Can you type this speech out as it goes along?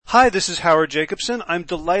Hi, this is Howard Jacobson. I'm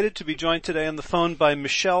delighted to be joined today on the phone by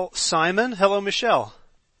Michelle Simon. Hello, Michelle.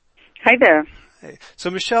 Hi there. Hey. So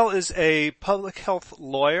Michelle is a public health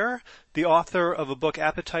lawyer, the author of a book,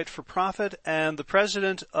 Appetite for Profit, and the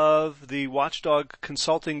president of the watchdog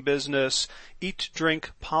consulting business, Eat,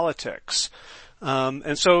 Drink, Politics.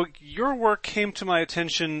 And so your work came to my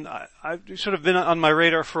attention. I've sort of been on my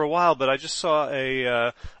radar for a while, but I just saw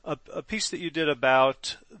a piece that you did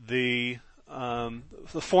about the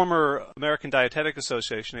former American Dietetic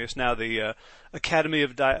Association, I guess now the Academy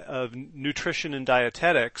of Nutrition and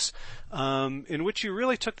Dietetics, in which you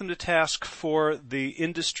really took them to task for the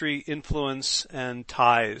industry influence and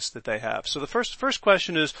ties that they have. So the first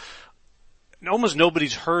question is, almost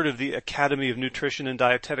nobody's heard of the Academy of Nutrition and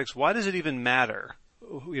Dietetics. Why does it even matter,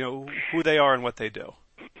 who they are and what they do?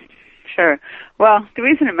 Sure. Well, the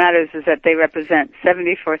reason it matters is that they represent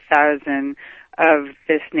 74,000 of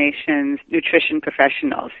this nation's nutrition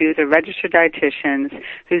professionals. These are registered dietitians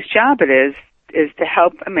whose job it is to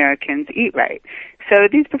help Americans eat right. So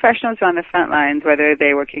these professionals are on the front lines, whether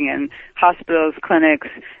they're working in hospitals, clinics,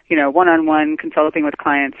 one-on-one consulting with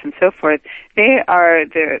clients and so forth. They are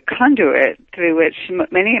the conduit through which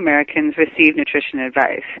many Americans receive nutrition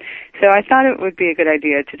advice. So I thought it would be a good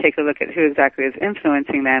idea to take a look at who exactly is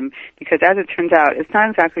influencing them, because as it turns out, it's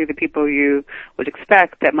not exactly the people you would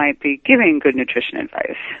expect that might be giving good nutrition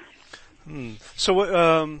advice. So,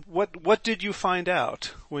 what did you find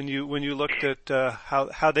out when you looked at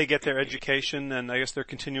how they get their education, and I guess their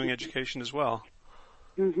continuing education as well?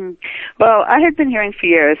 Mm-hmm. Well, I had been hearing for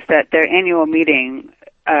years that their annual meeting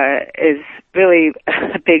is really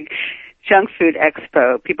a big junk food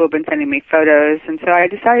expo. People have been sending me photos, and so I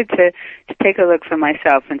decided to take a look for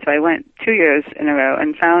myself. And so I went 2 years in a row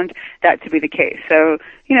and found that to be the case. So,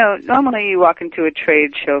 normally you walk into a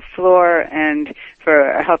trade show floor, and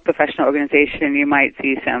for a health professional organization, you might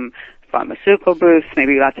see some pharmaceutical booths,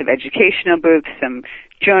 maybe lots of educational booths, some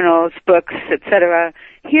journals, books, etc.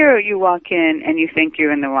 Here you walk in and you think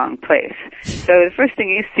you're in the wrong place. So the first thing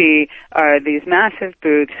you see are these massive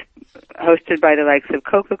booths hosted by the likes of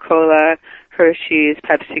Coca-Cola, Hershey's,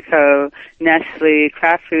 PepsiCo, Nestle,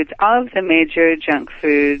 Kraft Foods. All of the major junk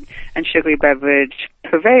food and sugary beverage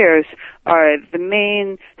purveyors are the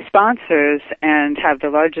main sponsors and have the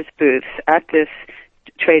largest booths at this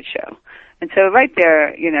trade show. And so right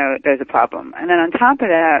there, there's a problem. And then on top of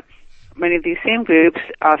that, many of these same groups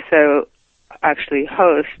also actually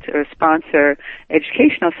host or sponsor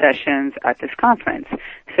educational sessions at this conference.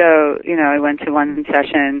 So, I went to one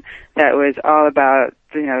session that was all about,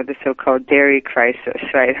 the so-called dairy crisis,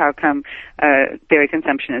 right? How come dairy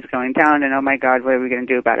consumption is going down, and oh my God, what are we going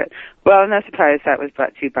to do about it? Well, no surprise, that was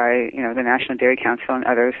brought to you by, the National Dairy Council and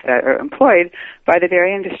others that are employed by the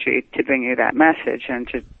dairy industry to bring you that message and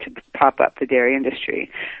to pop up the dairy industry.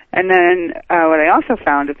 And then what I also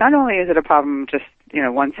found is not only is it a problem just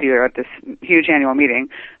once a year at this huge annual meeting,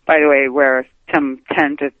 by the way, where some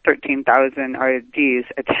 10 to 13,000 RDs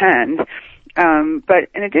attend, but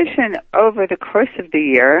in addition, over the course of the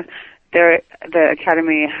year, the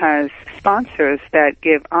Academy has sponsors that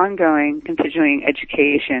give ongoing continuing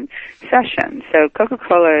education sessions. So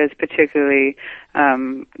Coca-Cola is particularly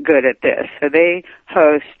good at this. So they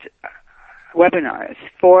host webinars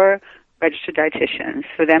for registered dietitians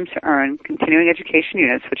for them to earn continuing education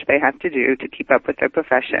units, which they have to do to keep up with their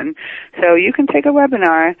profession. So you can take a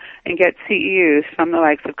webinar and get CEUs from the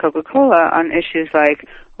likes of Coca-Cola on issues like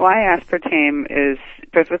why aspartame is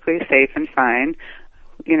perfectly safe and fine,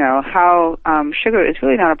 how sugar is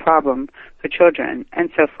really not a problem for children,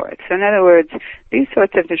 and so forth. So in other words, these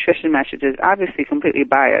sorts of nutrition messages, obviously completely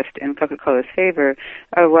biased in Coca-Cola's favor,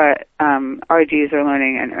 are what RDs are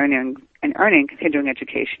learning and earning continuing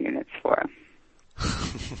education units for.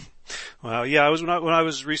 Wow, yeah. When I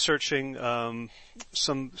was researching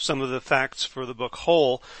some of the facts for the book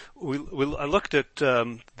Whole, I looked at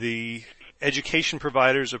the education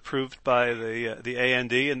providers approved by the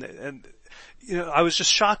AND, and I was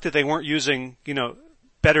just shocked that they weren't using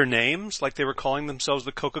better names, like they were calling themselves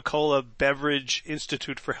the Coca-Cola Beverage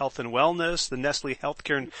Institute for Health and Wellness, the Nestle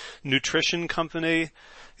Healthcare and Nutrition Company.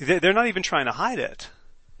 They're not even trying to hide it.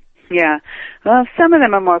 Yeah. Well, some of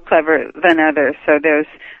them are more clever than others. So there's,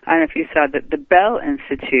 I don't know if you saw the Bell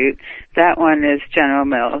Institute. That one is General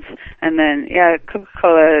Mills. And then,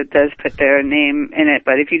 Coca-Cola does put their name in it,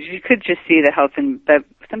 but if you could just see the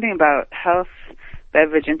something about Health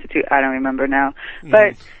Beverage Institute, I don't remember now.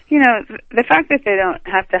 But, the fact that they don't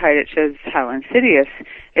have to hide it shows how insidious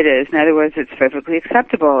it is. In other words, it's perfectly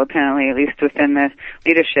acceptable, apparently, at least within the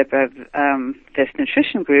leadership of this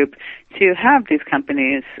nutrition group, to have these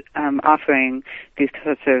companies offering these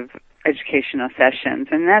sorts of educational sessions,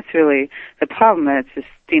 and that's really the problem. That it's just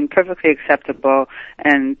deemed perfectly acceptable,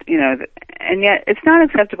 and and yet it's not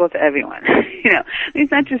acceptable to everyone.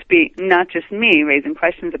 It's not just me raising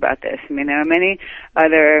questions about this. I mean, there are many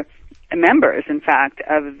other members, in fact,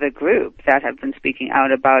 of the group that have been speaking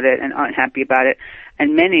out about it and aren't happy about it,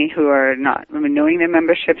 and many who are not renewing their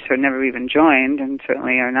memberships or never even joined, and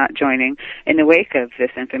certainly are not joining in the wake of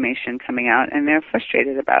this information coming out, and they're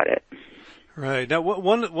frustrated about it. Right. Now,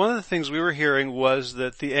 one of the things we were hearing was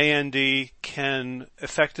that the AND can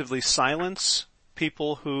effectively silence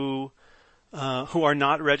people who are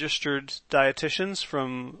not registered dietitians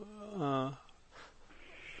from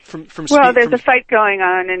Well, there's a fight going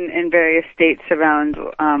on in various states around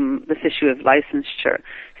this issue of licensure.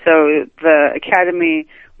 So the Academy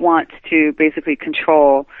wants to basically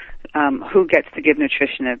control who gets to give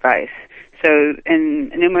nutrition advice. So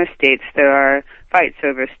in numerous states, there are fights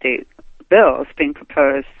over state bills being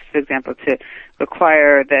proposed, for example, to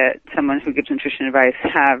require that someone who gives nutrition advice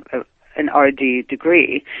have an RD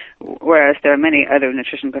degree, whereas there are many other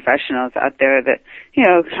nutrition professionals out there that,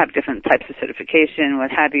 have different types of certification, what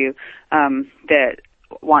have you, that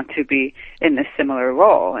want to be in this similar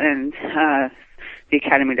role. And the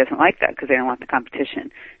Academy doesn't like that because they don't want the competition.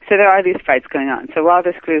 So there are these fights going on. So while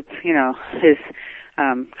this group, is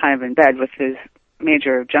kind of in bed with his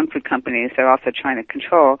major junk food companies, they're also trying to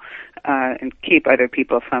control and keep other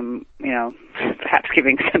people from, perhaps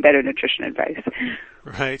giving some better nutrition advice.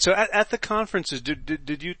 Right. So at the conferences,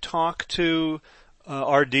 did you talk to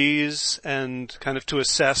RDs and kind of to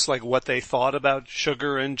assess like what they thought about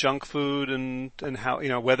sugar and junk food and how,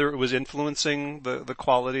 whether it was influencing the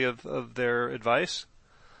quality of their advice?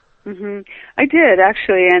 Mm-hmm. I did,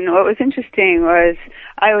 actually, and what was interesting was,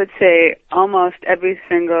 I would say almost every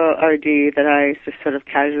single RD that I just sort of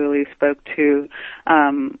casually spoke to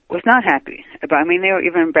was not happy about. I mean, they were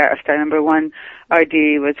even embarrassed. I remember one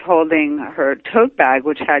RD was holding her tote bag,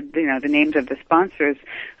 which had, the names of the sponsors,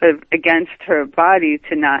 against her body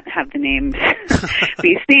to not have the names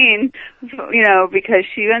be seen, because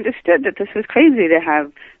she understood that this was crazy to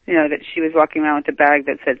have, that she was walking around with a bag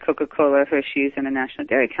that said Coca-Cola, Hershey's, and the National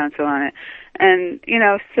Dairy Council on it. And,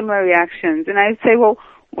 similar reactions. And I'd say, well,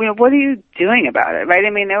 what are you doing about it, right? I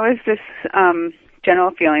mean, there was this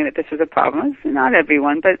general feeling that this was a problem. Not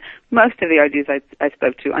everyone, but most of the RDs I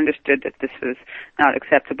spoke to understood that this was not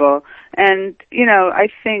acceptable. And, I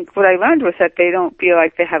think what I learned was that they don't feel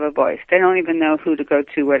like they have a voice. They don't even know who to go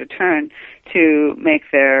to, where to turn to make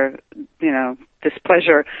their,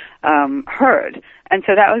 displeasure heard. And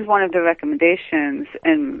so that was one of the recommendations,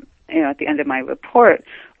 and at the end of my report,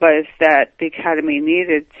 was that the Academy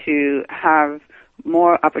needed to have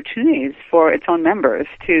more opportunities for its own members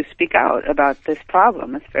to speak out about this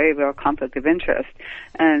problem, this very real conflict of interest,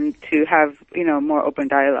 and to have more open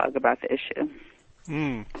dialogue about the issue.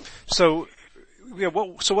 So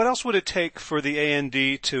what else would it take for the AND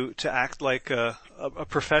to act like a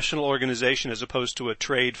professional organization as opposed to a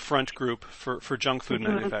trade front group for junk food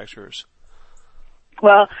manufacturers?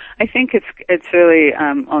 Well, I think it's really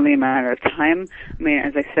only a matter of time. I mean,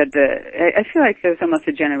 as I said, I feel like there's almost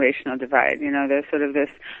a generational divide. There's sort of this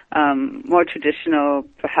more traditional,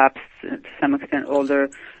 perhaps to some extent older,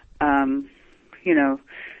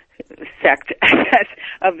 sect, I guess,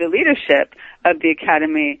 of the leadership of the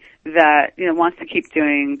Academy that, wants to keep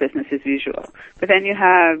doing business as usual. But then you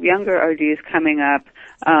have younger RDs coming up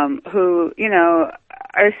who,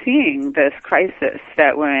 are seeing this crisis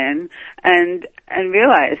that we're in and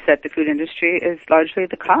realize that the food industry is largely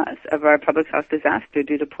the cause of our public health disaster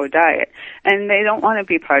due to poor diet. And they don't want to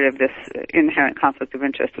be part of this inherent conflict of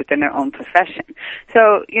interest within their own profession.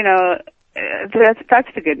 So, that's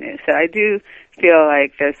the good news. So I do feel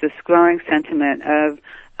like there's this growing sentiment of,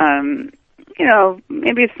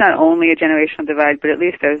 maybe it's not only a generational divide, but at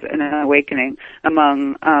least there's an awakening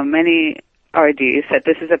among many RDs that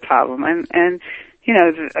this is a problem. And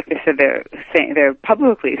like I said, they're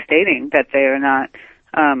publicly stating that they are not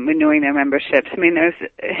renewing their memberships. I mean, there's,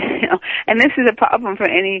 and this is a problem for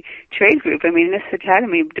any trade group. I mean, this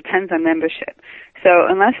Academy depends on membership. So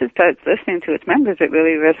unless it starts listening to its members, it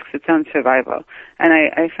really risks its own survival. And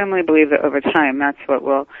I firmly believe that over time, that's what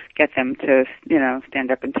will get them to,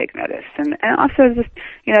 stand up and take notice. And also just,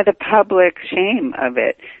 the public shame of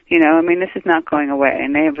it. I mean, this is not going away.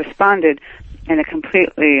 And they have responded in a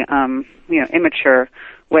completely, immature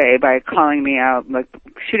way by calling me out, like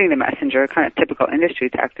shooting the messenger, kind of typical industry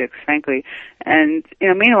tactics, frankly. And,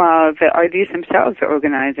 meanwhile, the RDs themselves are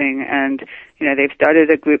organizing and, they've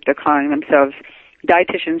started a group, they're calling themselves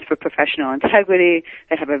Dietitians for Professional Integrity.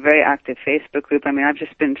 They have a very active Facebook group. I mean, I've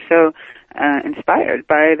just been so inspired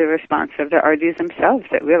by the response of the RDs themselves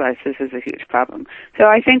that realize this is a huge problem. So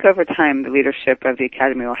I think over time the leadership of the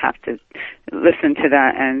Academy will have to listen to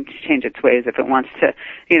that and change its ways if it wants to,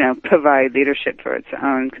 provide leadership for its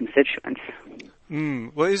own constituents.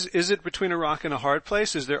 Well, is it between a rock and a hard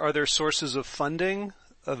place? Are there sources of funding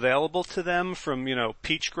available to them from,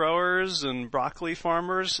 peach growers and broccoli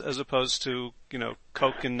farmers as opposed to,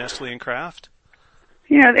 Coke and Nestle and Kraft?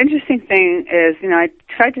 The interesting thing is, I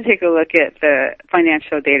tried to take a look at the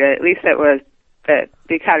financial data, at least that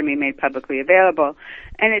the Academy made publicly available,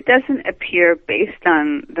 and it doesn't appear, based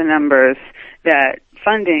on the numbers, that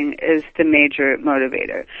funding is the major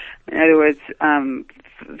motivator. In other words,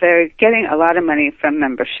 they're getting a lot of money from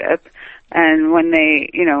membership, and when they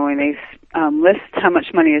list how much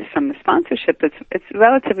money is from the sponsorship, it's a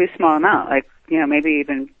relatively small amount, like, maybe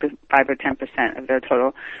even 5 or 10% of their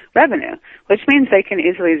total revenue, which means they can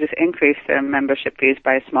easily just increase their membership fees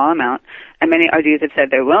by a small amount. And many RDs have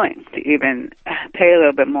said they're willing to even pay a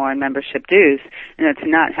little bit more in membership dues, to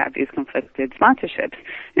not have these conflicted sponsorships.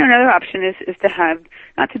 Another option is to have,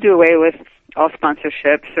 not to do away with all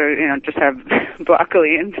sponsorships or, just have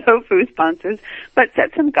broccoli and tofu sponsors, but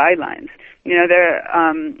set some guidelines.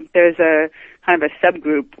 There's a kind of a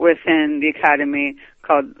subgroup within the Academy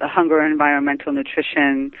called the Hunger and Environmental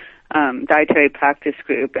Nutrition Dietary Practice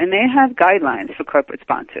Group, and they have guidelines for corporate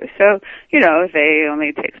sponsors. So, they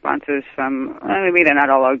only take sponsors from, maybe they're not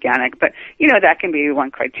all organic, but, that can be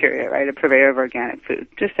one criteria, right? A purveyor of organic food,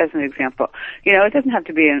 just as an example. It doesn't have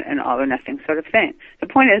to be an all or nothing sort of thing. The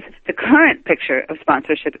point is, the current picture of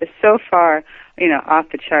sponsorship is so far, off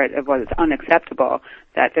the chart of what is unacceptable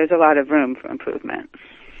that there's a lot of room for improvement.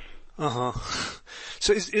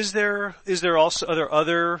 So are there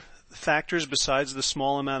other factors besides the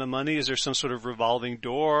small amount of money? Is there some sort of revolving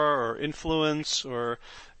door or influence, or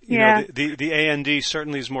the AND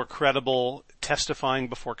certainly is more credible testifying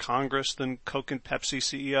before Congress than Coke and Pepsi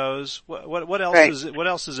CEOs. What else What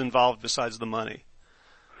else is involved besides the money?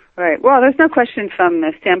 Right. Well, there's no question from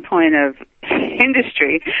the standpoint of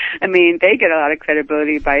industry. I mean, they get a lot of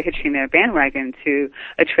credibility by hitching their bandwagon to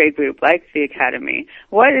a trade group like the Academy.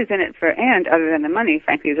 What is in it for AND other than the money,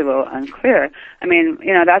 frankly, is a little unclear. I mean,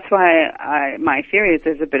 that's why my theory is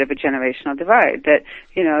there's a bit of a generational divide, that,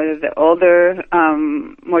 the older,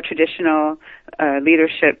 more traditional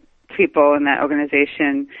leadership people in that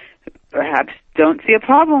organization perhaps don't see a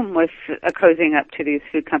problem with cozying up to these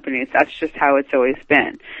food companies. That's just how it's always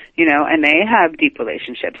been, and they have deep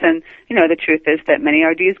relationships. And, the truth is that many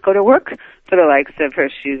RDs go to work for the likes of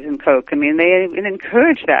Hershey's and Coke. I mean, they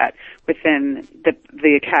encourage that within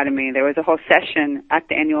the Academy. There was a whole session at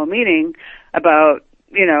the annual meeting about,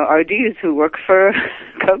 RDs who work for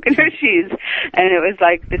Coke and Hershey's. And it was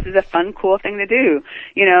like, this is a fun, cool thing to do,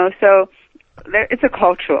 so it's a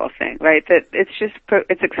cultural thing, right? That it's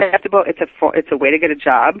acceptable. It's a way to get a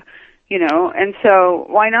job, and so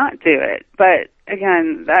why not do it? But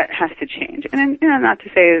again, that has to change. And not to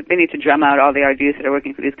say that they need to drum out all the RDs that are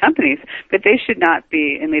working for these companies, but they should not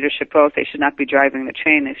be in leadership roles. They should not be driving the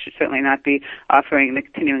train. They should certainly not be offering the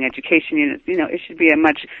continuing education units. It should be a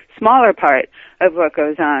much smaller part of what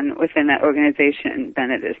goes on within that organization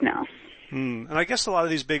than it is now. And I guess a lot of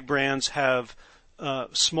these big brands have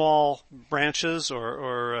small branches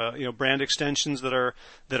or brand extensions that are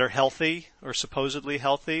healthy or supposedly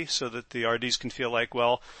healthy, so that the RDs can feel like,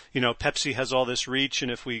 well, Pepsi has all this reach,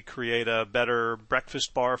 and if we create a better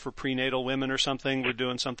breakfast bar for prenatal women or something, we're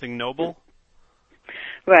doing something noble.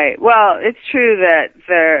 Right. Well, it's true that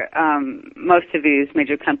most of these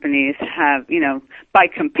major companies have, by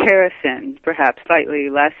comparison, perhaps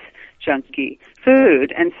slightly less junky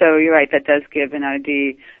food. And so you're right, that does give an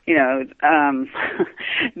RD,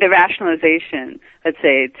 the rationalization, let's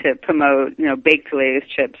say, to promote, baked Lay's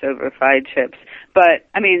chips over fried chips. But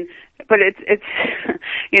it's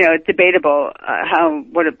it's debatable how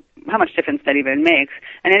much difference that even makes.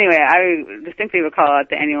 And anyway, I distinctly recall at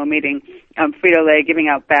the annual meeting, Frito-Lay giving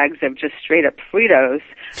out bags of just straight up Fritos,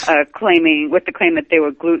 with the claim that they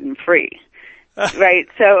were gluten free. Right.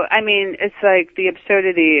 So, it's like the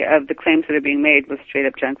absurdity of the claims that are being made with straight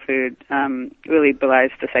up junk food really belies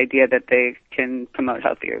this idea that they can promote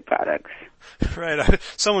healthier products. Right.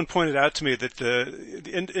 Someone pointed out to me that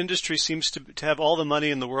the industry seems to have all the money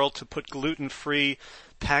in the world to put gluten-free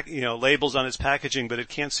labels on its packaging, but it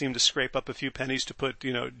can't seem to scrape up a few pennies to put,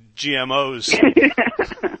 GMOs.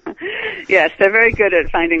 Yes, they're very good at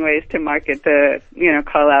finding ways to market the,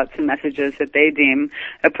 call-outs and messages that they deem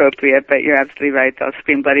appropriate, but you're absolutely right. They'll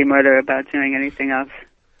scream bloody murder about doing anything else.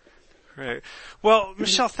 Great. Well,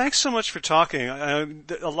 Michelle, thanks so much for talking.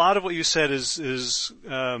 A lot of what you said is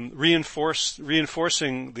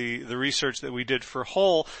reinforcing the research that we did for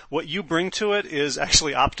Whole. What you bring to it is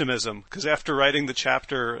actually optimism, because after writing the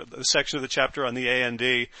section of the chapter on the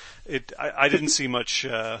A&D, I didn't see much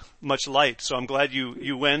light. So I'm glad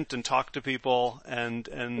you went and talked to people and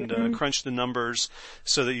crunched the numbers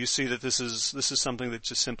so that you see that this is something that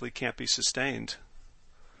just simply can't be sustained.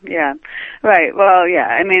 Yeah, right. Well, yeah.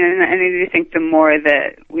 I mean, and I do think the more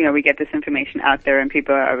that we get this information out there and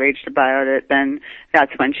people are outraged about it, then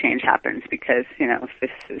that's when change happens. Because if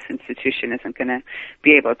this institution isn't going to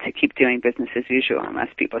be able to keep doing business as usual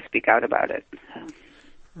unless people speak out about it. So.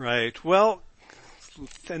 Right. Well,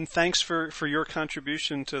 and thanks for your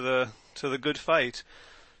contribution to the good fight.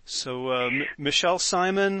 So, Michelle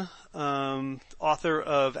Simon, author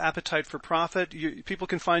of Appetite for Profit. People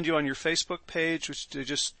can find you on your Facebook page, which they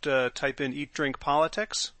just type in Eat, Drink,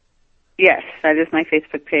 Politics. Yes, that is my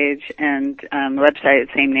Facebook page, and the website is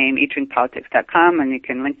the same name, eatdrinkpolitics.com, and you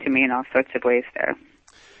can link to me in all sorts of ways there.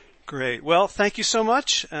 Great. Well, thank you so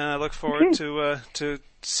much. I look forward to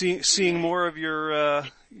seeing more of your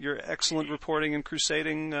excellent reporting and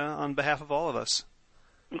crusading on behalf of all of us.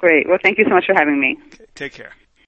 Great. Well, thank you so much for having me. Okay, take care.